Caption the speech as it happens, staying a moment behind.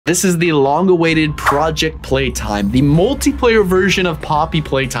This is the long-awaited Project Playtime, the multiplayer version of Poppy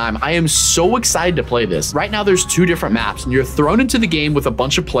Playtime. I am so excited to play this. Right now, there's 2 different maps, and you're thrown into the game with a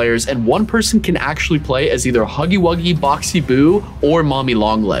bunch of players, and one person can actually play as either Huggy Wuggy, Boxy Boo, or Mommy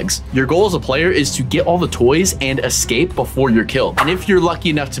Longlegs. Your goal as a player is to get all the toys and escape before you're killed. And if you're lucky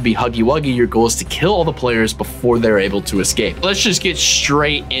enough to be Huggy Wuggy, your goal is to kill all the players before they're able to escape. Let's just get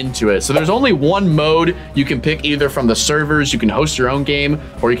straight into it. So there's only one mode you can pick, either from the servers, you can host your own game,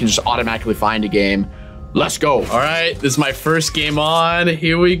 or you can just automatically find a game. Let's go. All right, this is my first game on.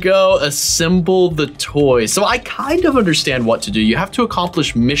 Here we go. Assemble the toys. So I kind of understand what to do. You have to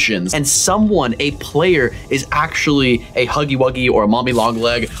accomplish missions, and someone, a player, is actually a Huggy Wuggy or a Mommy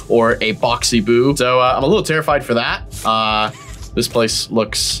Longleg or a Boxy Boo. So I'm a little terrified for that. This place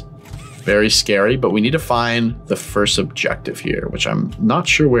looks very scary, but we need to find the first objective here, which I'm not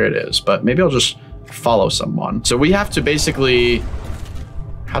sure where it is, but maybe I'll just follow someone. So we have to basically...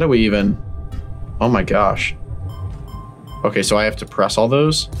 How do we even... Oh my gosh. Okay, so I have to press all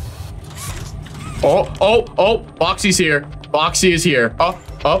those. Oh, Boxy's here. Boxy is here. Oh,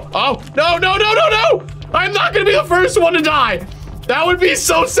 no. I'm not gonna be the first one to die. That would be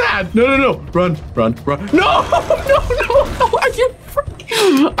so sad. No. Run. No.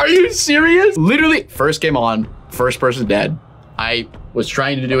 Are you serious? Literally, first game on, first person dead. I was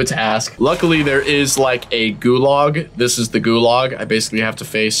trying to do a task. Luckily, there is like a gulag. This is the gulag. I basically have to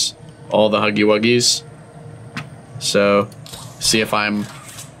face all the Huggy Wuggies. So,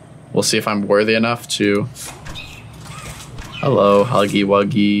 we'll see if I'm worthy enough to... Hello, Huggy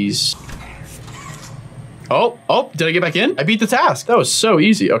Wuggies. Oh, did I get back in? I beat the task. That was so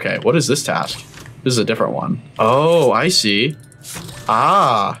easy. Okay, what is this task? This is a different one. Oh, I see.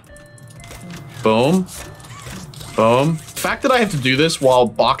 Ah. Boom. The fact that I have to do this while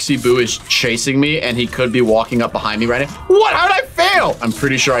Boxy Boo is chasing me and he could be walking up behind me right now. What? How did I fail? I'm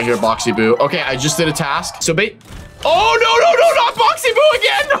pretty sure I hear Boxy Boo. Okay, I just did a task. So oh, no, not Boxy Boo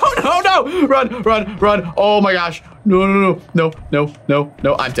again. No. Run. Oh my gosh. No.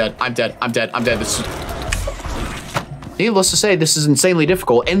 I'm dead. This is... Needless to say, this is insanely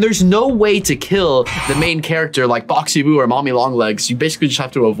difficult, and there's no way to kill the main character like Boxy Boo or Mommy Longlegs. You basically just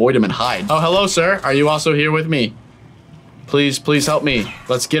have to avoid him and hide. Oh, hello, sir. Are you also here with me? Please help me.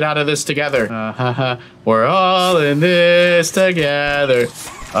 Let's get out of this together. We're all in this together.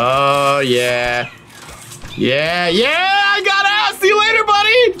 Oh, yeah. I got out. See you later,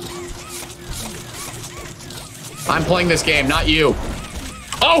 buddy. I'm playing this game, not you.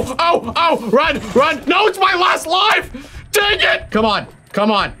 Oh, run. No, it's my last life. Dang it. Come on.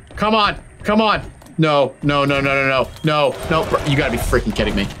 No. You gotta be freaking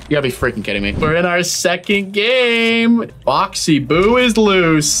kidding me. We're in our second game. Boxy Boo is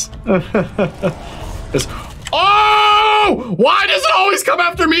loose. Oh! Why does it always come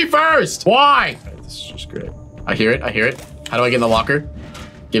after me first? Why? This is just great. I hear it. How do I get in the locker?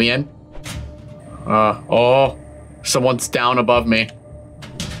 Get me in. Oh, someone's down above me.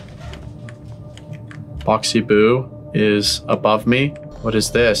 Boxy Boo is above me. What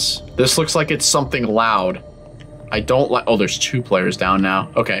is this? This looks like it's something loud. I don't like... Oh, there's 2 players down now.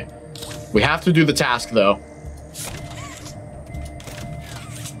 Okay. We have to do the task, though.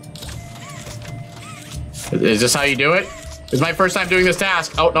 Is this how you do it? This is my first time doing this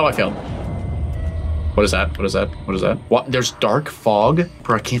task. Oh, no, I failed. What is that? What? There's dark fog?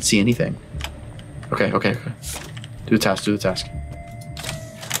 Bro, I can't see anything. Okay. Do the task.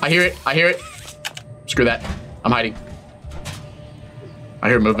 I hear it. Screw that. I'm hiding. I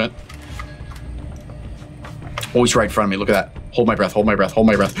hear movement. Oh, he's right in front of me. Look at that. Hold my breath. No!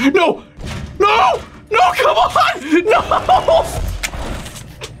 Come on!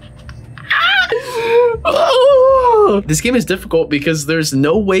 No! This game is difficult because there's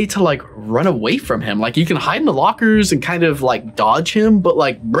no way to like run away from him. Like you can hide in the lockers and kind of like dodge him, but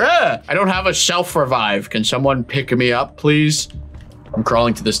like, bruh, I don't have a shelf revive. Can someone pick me up, please? I'm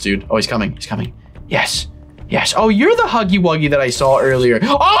crawling to this dude. Oh, he's coming. Yes. Oh, you're the Huggy Wuggy that I saw earlier.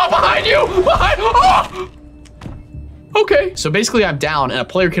 Oh, behind you! Oh! Okay. So basically I'm down and a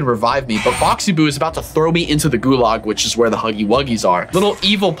player can revive me, but Boxy Boo is about to throw me into the gulag, which is where the Huggy Wuggies are. Little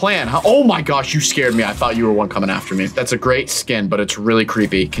evil plan, huh? Oh my gosh, you scared me. I thought you were one coming after me. That's a great skin, but it's really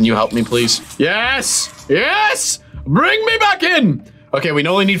creepy. Can you help me, please? Yes! Bring me back in! Okay, we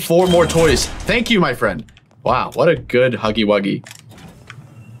only need 4 more toys. Thank you, my friend. Wow, what a good Huggy Wuggy.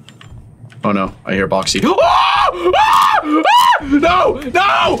 Oh no, I hear Boxy. Oh! No!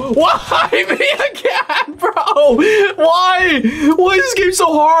 Why me again, bro? Why is this game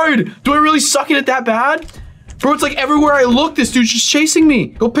so hard? Do I really suck at it that bad? Bro, it's like everywhere I look, this dude's just chasing me.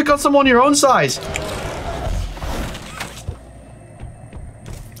 Go pick on someone your own size.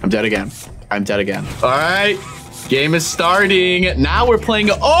 I'm dead again. I'm dead again. All right. Game is starting. Now we're playing.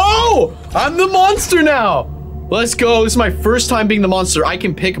 Oh, I'm the monster now. Let's go. This is my first time being the monster. I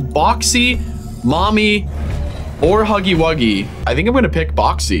can pick Boxy, Mommy, or Huggy Wuggy. I think I'm going to pick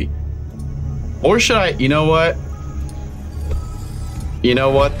Boxy. Or should I? You know what? You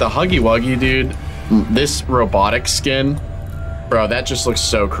know what? The Huggy Wuggy, dude. This robotic skin. Bro, that just looks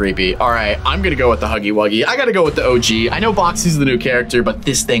so creepy. All right, I'm gonna go with the Huggy Wuggy. I gotta go with the OG. I know Boxy's the new character, but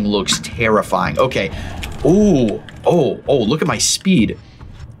this thing looks terrifying. Okay. Ooh. Oh, look at my speed.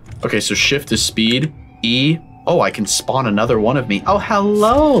 Okay, so shift is speed. E. Oh, I can spawn another one of me. Oh,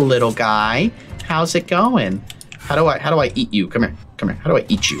 hello, little guy. How's it going? How do I eat you? Come here. Come here. How do I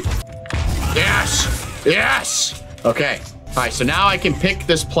eat you? Yes. Yes. Okay. All right, so now I can pick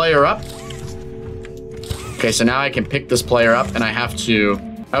this player up. Okay, so now I can pick this player up and I have to...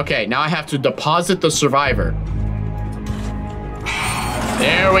 Okay, now I have to deposit the survivor.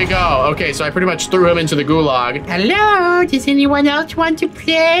 There we go. Okay, so I pretty much threw him into the gulag. Hello, does anyone else want to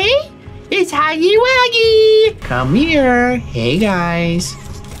play? It's Huggy Wuggy. Come here. Hey, guys.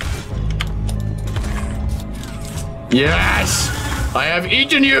 Yes, I have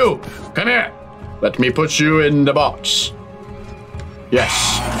eaten you. Come here. Let me put you in the box.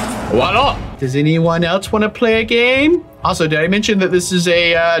 Yes. Voila. Does anyone else want to play a game? Also, did I mention that this is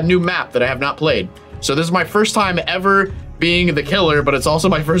a new map that I have not played? So this is my first time ever being the killer, but it's also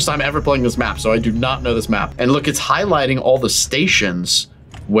my first time ever playing this map, so I do not know this map. And look, it's highlighting all the stations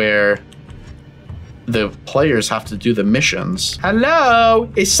where the players have to do the missions.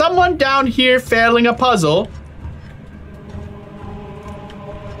 Hello? Is someone down here failing a puzzle?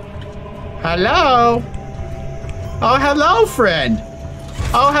 Hello? Oh, hello, friend.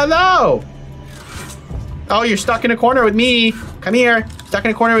 Oh, hello. Oh, you're stuck in a corner with me. Come here. Stuck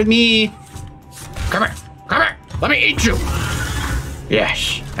in a corner with me. Come here. Come here. Let me eat you.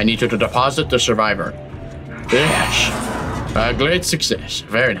 Yes. I need you to deposit the survivor. Yes. Great success.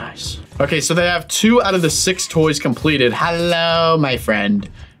 Very nice. Okay, so they have 2 out of the 6 toys completed. Hello, my friend.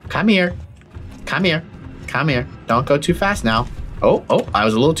 Come here. Come here. Come here. Don't go too fast now. Oh, I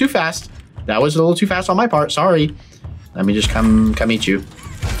was a little too fast. That was a little too fast on my part. Sorry. Let me just come eat you.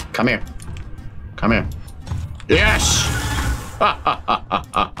 Come here. Come here. Yes!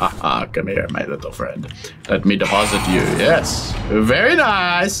 Come here, my little friend. Let me deposit you. Yes. Very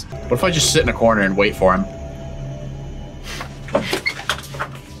nice. What if I just sit in a corner and wait for him?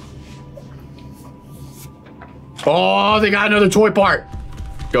 Oh, they got another toy part.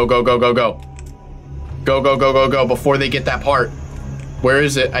 Go, go, go, go, go. Go, go, go, go, go before they get that part. Where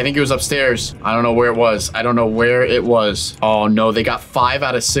is it? I think it was upstairs. I don't know where it was. I don't know where it was. Oh no, they got 5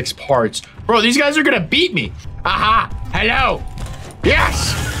 out of 6 parts. Bro, these guys are gonna beat me. Aha, hello.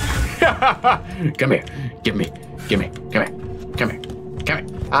 Yes. Come here, give me, come here, come here.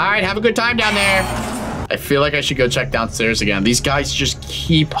 All right, have a good time down there. I feel like I should go check downstairs again. These guys just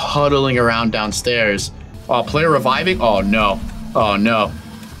keep huddling around downstairs. Oh, player reviving? Oh no, oh no.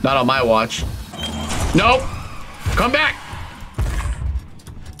 Not on my watch. Nope, come back.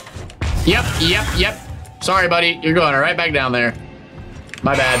 Yep. Sorry, buddy. You're going right back down there.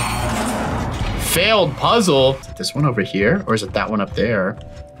 My bad. Failed puzzle. Is it this one over here? Or is it that one up there?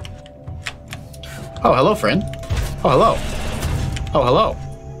 Oh, hello, friend. Oh, hello. Oh, hello.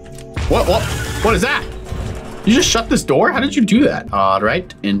 What is that? You just shut this door? How did you do that? All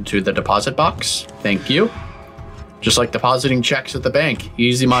right, into the deposit box. Thank you. Just like depositing checks at the bank.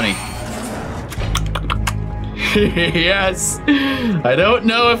 Easy money. Yes. I don't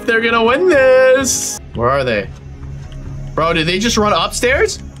know if they're gonna win this. Where are they? Bro, did they just run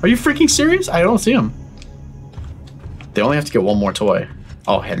upstairs? Are you freaking serious? I don't see them. They only have to get 1 more toy.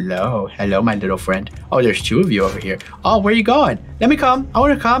 Oh, hello. Hello, my little friend. Oh, there's 2 of you over here. Oh, where are you going? Let me come. I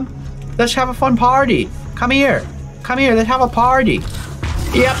want to come. Let's have a fun party. Come here. Come here. Let's have a party.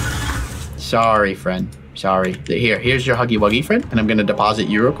 Yep. Sorry, friend. Sorry. Here's your Huggy Wuggy, friend. And I'm going to deposit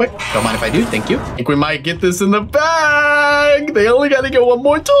you real quick. Don't mind if I do. Thank you. I think we might get this in the bag. They only got to get 1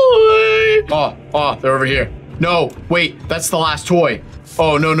 more toy. Oh, they're over here. No, wait. That's the last toy.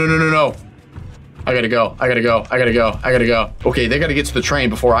 Oh, no. I gotta go. Okay, they gotta get to the train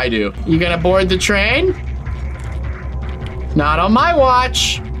before I do. You gonna board the train? Not on my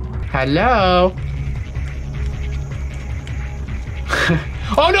watch. Hello.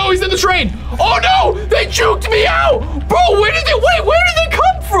 Oh no, he's in the train. Oh no, they juked me out. Bro, where did they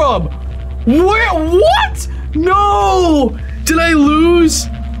come from? What? No, did I lose?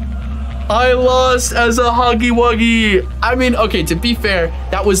 I lost as a Huggy Wuggy. I mean, okay, to be fair,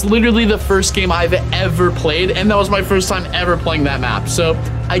 that was literally the first game I've ever played, and that was my first time ever playing that map. So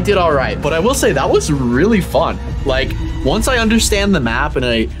I did all right, but I will say that was really fun. Like, Once I understand the map and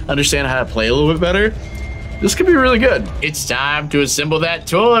I understand how to play a little bit better, this could be really good. It's time to assemble that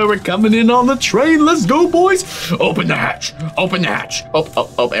toy. We're coming in on the train. Let's go, boys. Open the hatch. Open the hatch.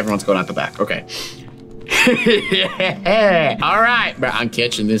 Oh, everyone's going out the back. Okay. All right, bro, I'm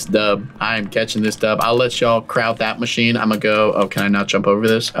catching this dub. I'm catching this dub. I'll let y'all crowd that machine. I'm gonna go. Oh, can I not jump over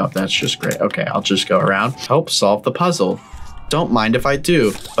this? Oh, that's just great. Okay, I'll just go around. Help solve the puzzle. Don't mind if I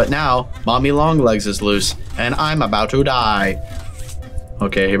do. But now, Mommy Longlegs is loose, and I'm about to die.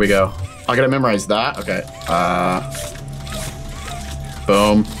 Okay, here we go. I gotta memorize that. Okay.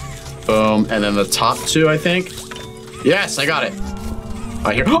 Boom, boom, and then the top two, I think. Yes, I got it.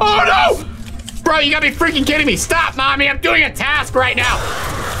 I hear. Oh no! Bro, you gotta be freaking kidding me. Stop, Mommy. I'm doing a task right now.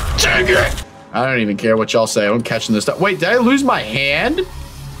 Dang it. I don't even care what y'all say. I'm catching this stuff. Wait, did I lose my hand?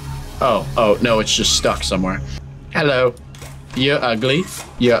 Oh, no, it's just stuck somewhere. Hello. You're ugly.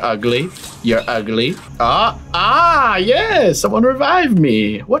 You're ugly. You're ugly. Yes. Someone revived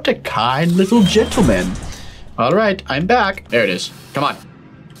me. What a kind little gentleman. All right, I'm back. There it is. Come on.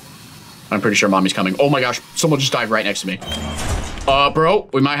 I'm pretty sure Mommy's coming. Oh my gosh, someone just died right next to me. Bro,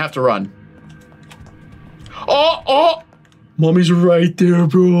 we might have to run. Oh! Mommy's right there,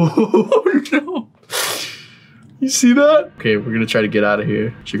 bro. Oh no. You see that? Okay, we're gonna try to get out of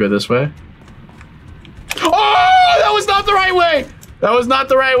here. Should we go this way? Oh, that was not the right way. That was not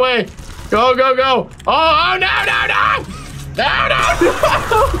the right way. Go, go, go. Oh, no.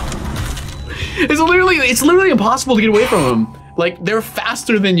 It's literally impossible to get away from them. Like, they're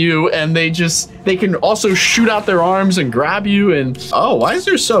faster than you, and they can also shoot out their arms and grab you, and oh, why is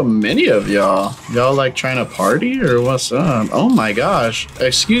there so many of y'all? Y'all like trying to party or what's up? Oh my gosh.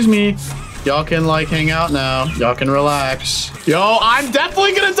 Excuse me. Y'all can like hang out now. Y'all can relax. Yo, I'm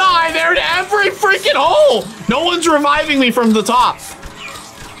definitely gonna die. They're in every freaking hole. No one's reviving me from the top.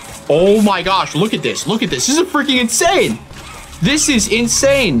 Oh my gosh, look at this. Look at this. This is freaking insane. This is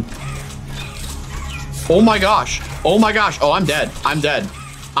insane. Oh my gosh. Oh my gosh. Oh, I'm dead. I'm dead.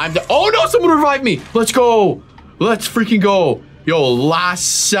 Oh no, someone revived me. Let's go. Let's freaking go. Yo,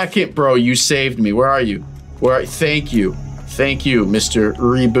 last second, bro. You saved me. Where are you? Thank you. Thank you, Mr.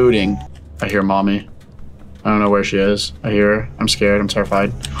 Rebooting. I hear Mommy. I don't know where she is. I hear her. I'm scared. I'm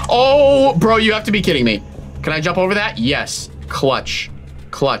terrified. Oh, bro, you have to be kidding me. Can I jump over that? Yes. Clutch.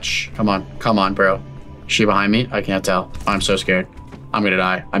 Clutch. Come on. Come on, bro. Is she behind me? I can't tell. I'm so scared. I'm gonna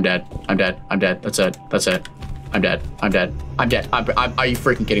die. I'm dead. I'm dead. I'm dead. That's it. That's it. I'm dead. I'm dead. I'm dead. Are you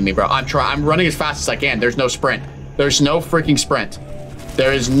freaking kidding me, bro? I'm running as fast as I can. There's no sprint. There's no freaking sprint.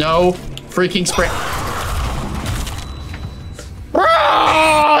 There is no freaking sprint. Bro,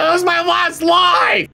 that was my last life.